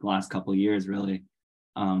just the last couple of years, really.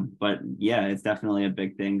 But yeah, it's definitely a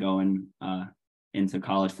big thing going into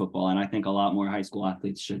college football. And I think a lot more high school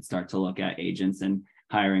athletes should start to look at agents and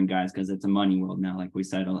hiring guys, because it's a money world now, like we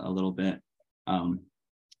said a little bit,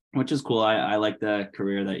 which is cool. I like the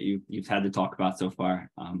career that you've had to talk about so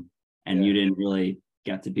far. And you didn't really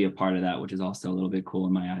get to be a part of that, which is also a little bit cool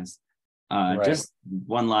in my eyes. Right. Just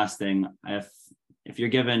one last thing. If you're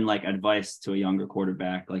given advice to a younger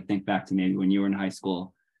quarterback, think back to maybe when you were in high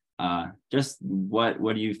school, just what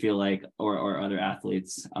do you feel like, or other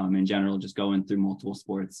athletes in general, just going through multiple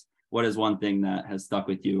sports, what is one thing that has stuck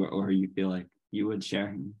with you, or you feel like you would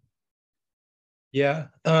share? Yeah.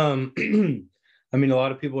 I mean, a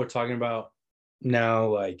lot of people are talking about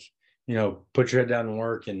now, put your head down and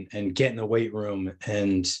work and get in the weight room.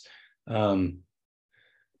 And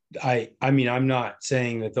I mean, I'm not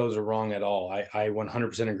saying that those are wrong at all. I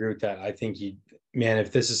 100% agree with that. I think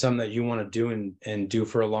if this is something that you want to do and do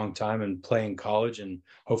for a long time and play in college and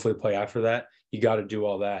hopefully play after that, you got to do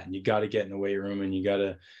all that, and you got to get in the weight room, and you got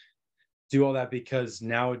to do all that, because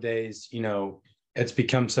nowadays, it's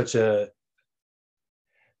become such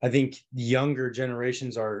I think younger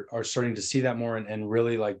generations are starting to see that more and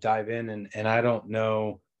really dive in. And I don't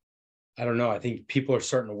know. I think people are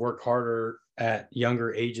starting to work harder at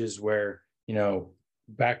younger ages, where,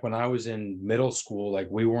 back when I was in middle school,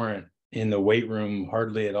 we weren't in the weight room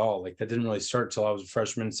hardly at all. That didn't really start till I was a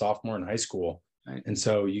freshman, sophomore in high school. Right. And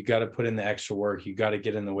so you got to put in the extra work. You got to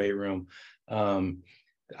get in the weight room.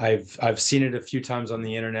 I've seen it a few times on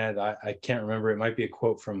the internet. I can't remember. It might be a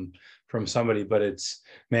quote from somebody, but it's,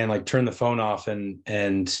 man, turn the phone off and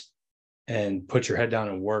put your head down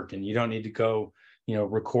and work. And you don't need to go,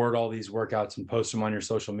 record all these workouts and post them on your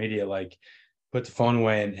social media. Put the phone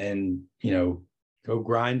away and go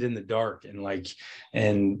grind in the dark.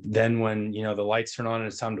 And then when, the lights turn on and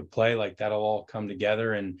it's time to play, that'll all come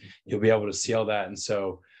together and you'll be able to see all that. And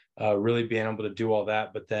so really being able to do all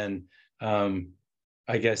that. But then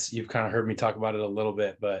I guess you've kind of heard me talk about it a little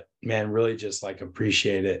bit, but man, really just like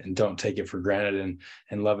appreciate it and don't take it for granted,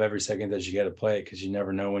 and love every second that you get to play it, because you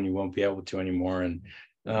never know when you won't be able to anymore. And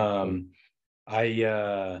yeah,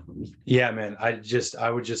 man,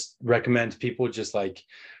 I would just recommend people just like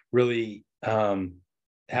really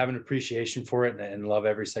have an appreciation for it, and love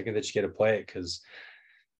every second that you get to play it, because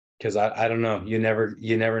I don't know, you never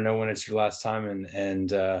know when it's your last time.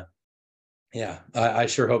 And yeah, I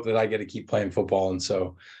sure hope that I get to keep playing football. And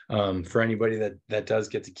so for anybody that does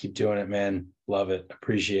get to keep doing it, man, love it,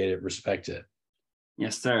 appreciate it, respect it.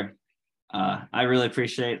 Yes, sir. I really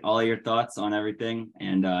appreciate all your thoughts on everything.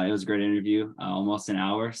 And it was a great interview, almost an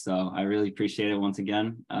hour. So I really appreciate it once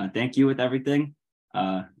again. Thank you with everything.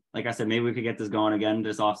 Like I said, maybe we could get this going again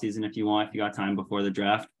this offseason if you want, if you got time before the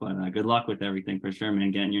draft. But good luck with everything for sure,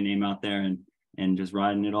 man, getting your name out there and just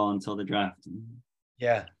riding it all until the draft.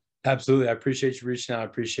 Yeah, absolutely. I appreciate you reaching out. I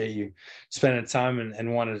appreciate you spending time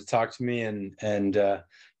and wanting to talk to me. And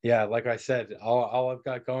yeah, like I said, all I've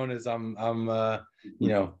got going is I'm trying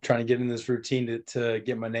to get in this routine to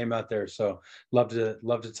get my name out there. So love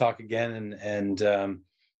to talk again. And